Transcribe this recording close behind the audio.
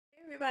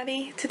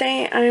Everybody,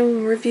 today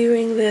I'm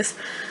reviewing this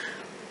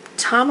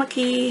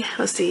Tamaki,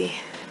 SH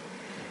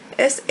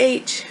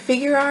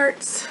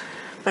Figuarts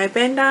by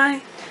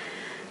Bandai.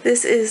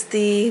 This is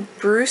the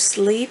Bruce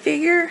Lee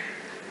figure.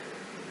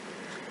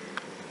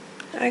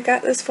 I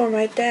got this for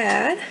my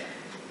dad.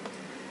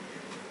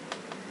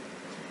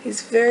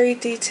 He's very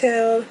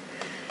detailed.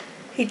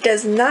 He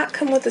does not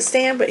come with a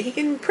stand, but he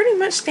can pretty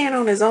much stand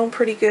on his own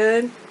pretty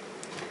good.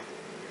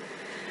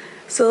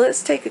 So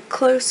let's take a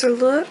closer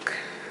look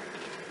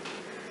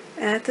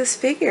at this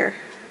figure.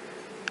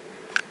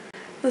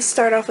 Let's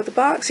start off with the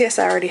box. Yes,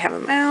 I already have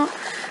them out.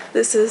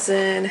 This is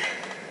an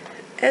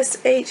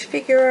SH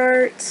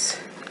Figuarts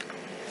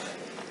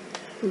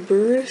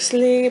Bruce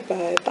Lee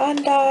by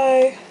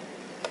Bandai.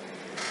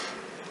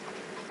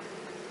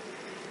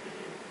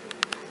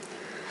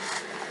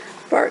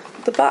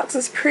 The box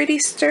is pretty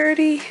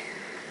sturdy.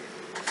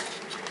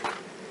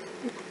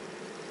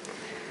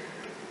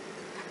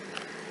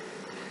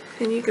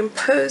 And you can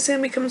pose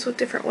him. He comes with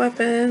different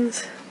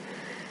weapons.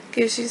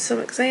 Gives you some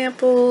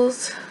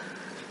examples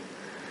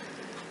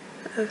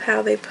of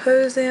how they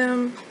pose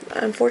him.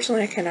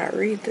 Unfortunately, I cannot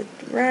read the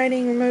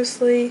writing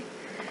mostly.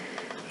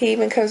 He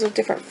even comes with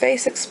different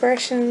face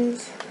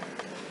expressions.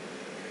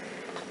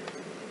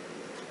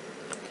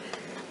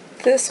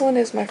 This one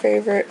is my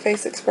favorite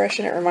face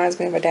expression. It reminds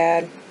me of my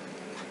dad.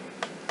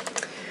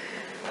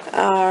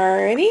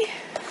 Alrighty,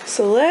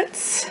 so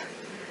let's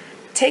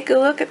take a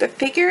look at the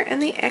figure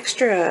and the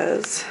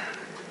extras.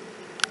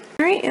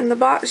 Alright, in the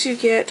box you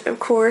get, of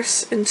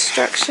course,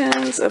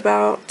 instructions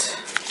about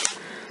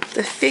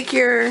the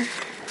figure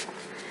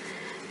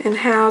and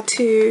how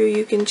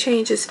you can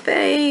change his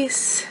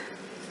face.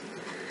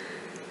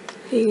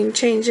 You can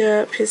change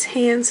up his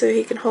hands so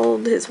he can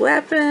hold his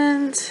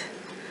weapons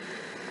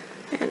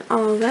and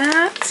all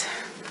that.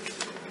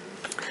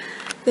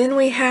 Then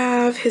we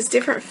have his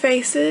different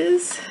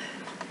faces.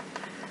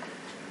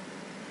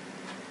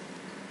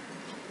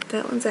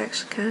 That one's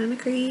actually kind of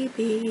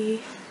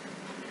creepy.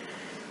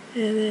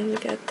 And then we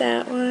got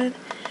that one.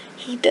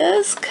 He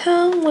does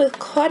come with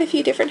quite a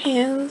few different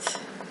hands,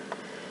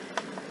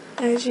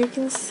 as you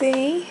can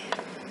see.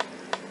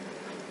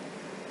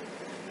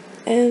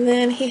 And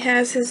then he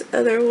has his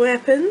other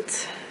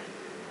weapons.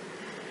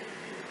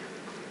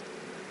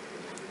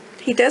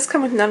 He does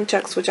come with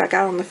nunchucks, which I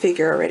got on the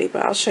figure already,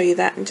 but I'll show you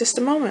that in just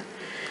a moment.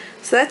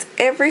 So that's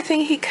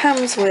everything he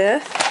comes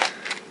with.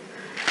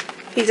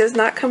 He does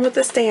not come with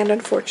a stand,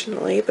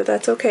 unfortunately, but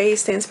that's okay. He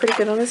stands pretty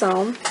good on his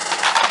own.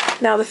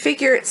 Now the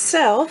figure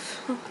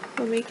itself,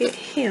 let me get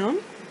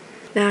him.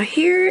 Now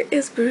here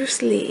is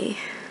Bruce Lee.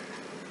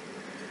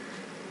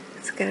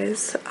 This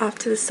guy's off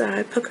to the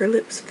side, pucker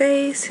lips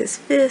face, his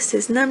fist,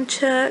 his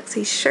nunchucks,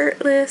 he's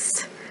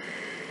shirtless,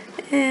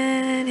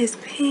 and his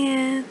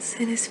pants,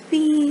 and his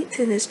feet,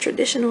 and his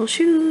traditional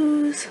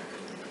shoes.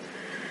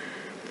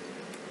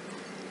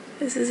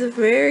 This is a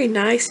very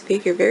nice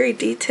figure, very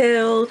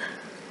detailed.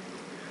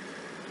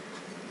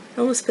 It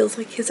almost feels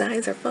like his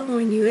eyes are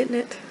following you, isn't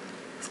it?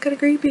 It's kind of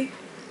creepy.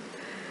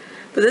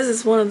 But this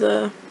is one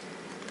of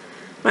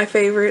my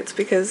favorites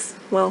because,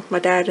 well, my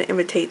dad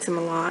imitates him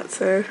a lot,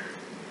 so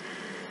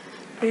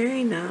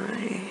very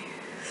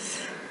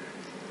nice.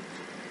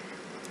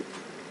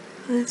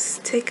 Let's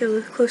take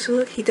a closer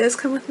look. He does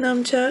come with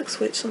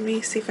nunchucks, which let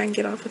me see if I can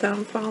get off without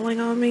him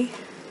falling on me.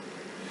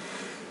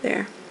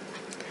 There.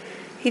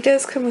 He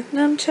does come with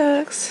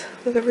nunchucks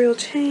with a real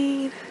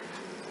chain.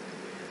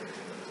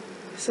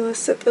 So let's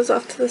set those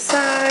off to the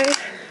side.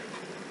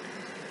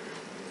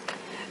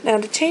 Now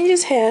to change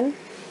his head,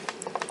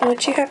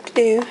 what you have to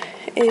do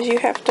is you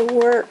have to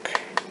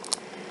work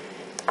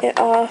it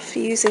off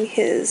using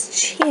his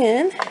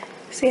chin.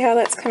 See how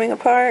that's coming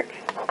apart?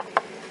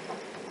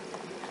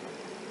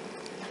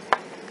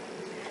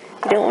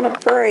 You don't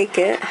want to break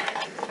it.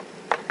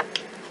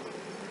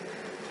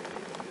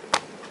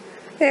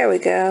 There we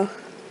go.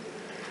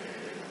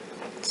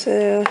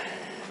 So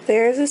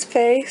there's his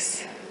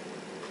face.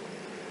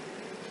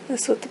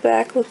 That's what the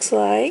back looks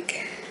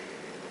like.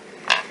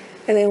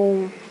 And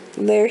then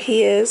there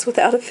he is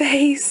without a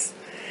face.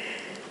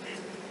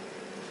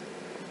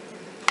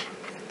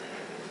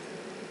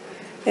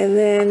 And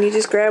then you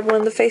just grab one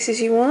of the faces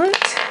you want.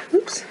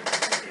 Oops.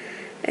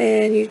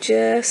 And you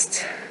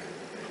just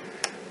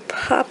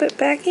pop it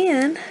back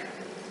in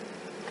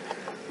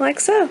like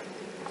so.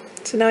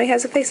 So now he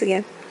has a face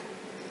again.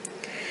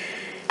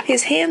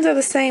 His hands are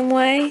the same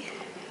way.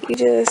 You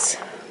just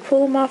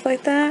pull them off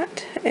like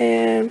that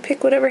and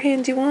pick whatever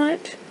hands you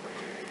want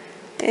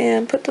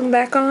and put them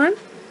back on.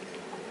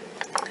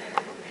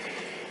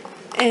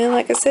 And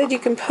like I said, you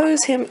can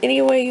pose him any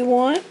way you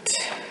want.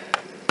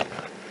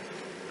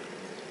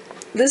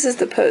 This is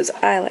the pose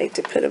I like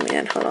to put him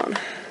in. Hold on.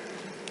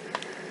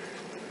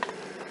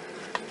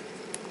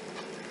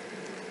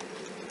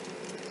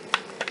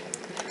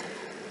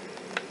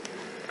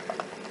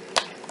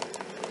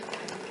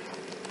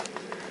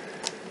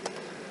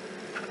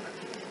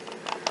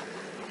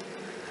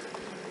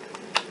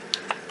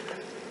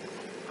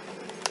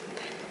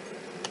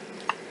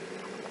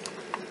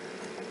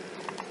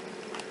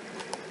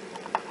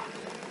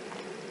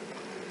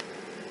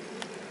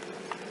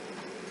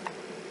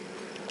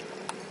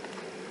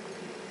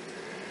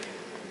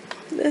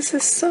 This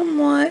is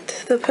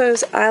somewhat the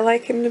pose I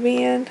like him to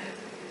be in.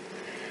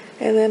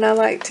 And then I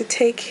like to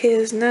take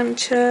his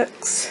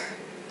nunchucks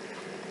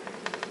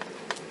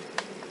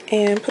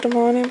and put them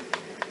on him.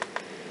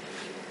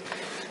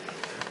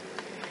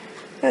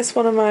 That's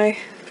one of my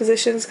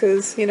positions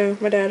because, you know,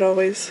 my dad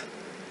always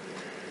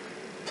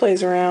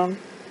plays around.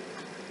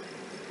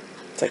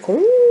 It's like,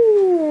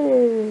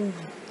 ooh,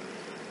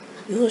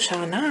 you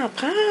shall not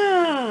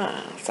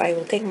pass. I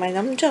will take my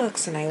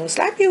nunchucks and I will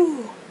slap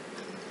you.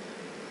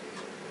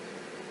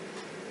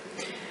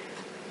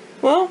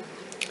 Well,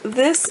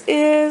 this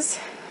is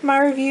my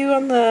review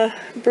on the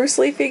Bruce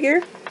Lee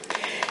figure.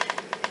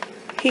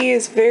 He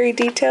is very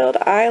detailed.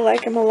 I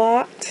like him a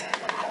lot.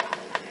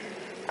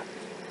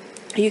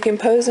 You can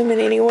pose him in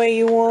any way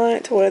you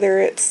want, whether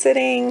it's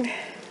sitting,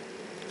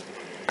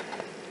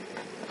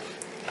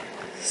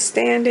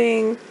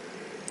 standing,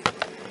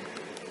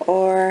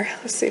 or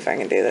let's see if I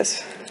can do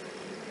this.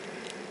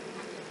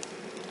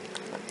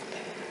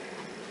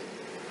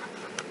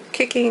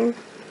 Kicking.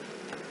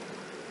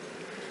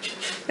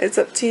 It's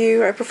up to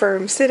you. I prefer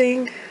him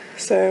sitting.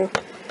 So,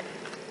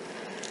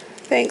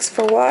 thanks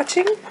for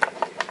watching.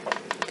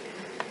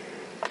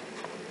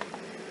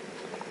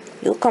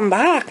 You'll come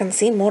back and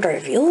see more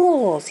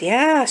reviews.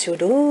 Yes, you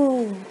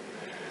do.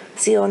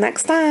 See you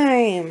next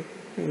time.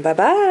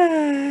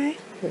 Bye-bye.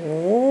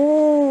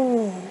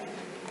 Oh.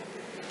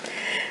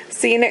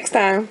 See you next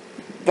time.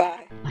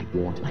 Bye. Like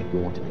water, like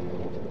water.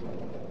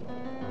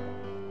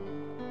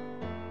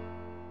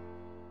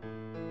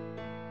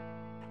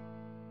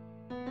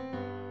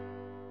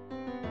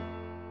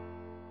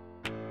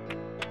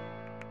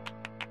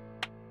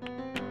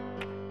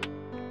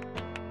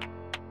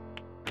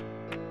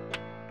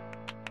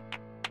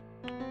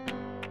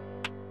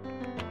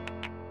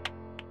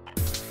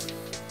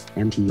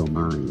 Empty your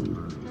mind.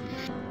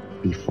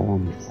 Be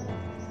formless.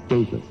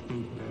 Stateless.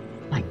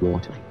 Like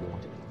water.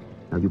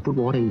 Now you put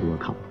water into a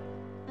cup.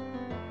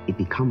 It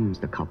becomes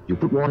the cup. You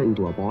put water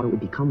into a bottle. It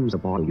becomes a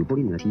bottle. You put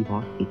it in a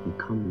teapot. It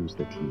becomes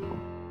the teapot.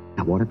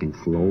 Now water can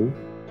flow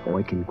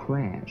or it can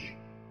crash.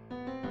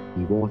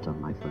 Be water,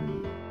 my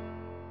friend.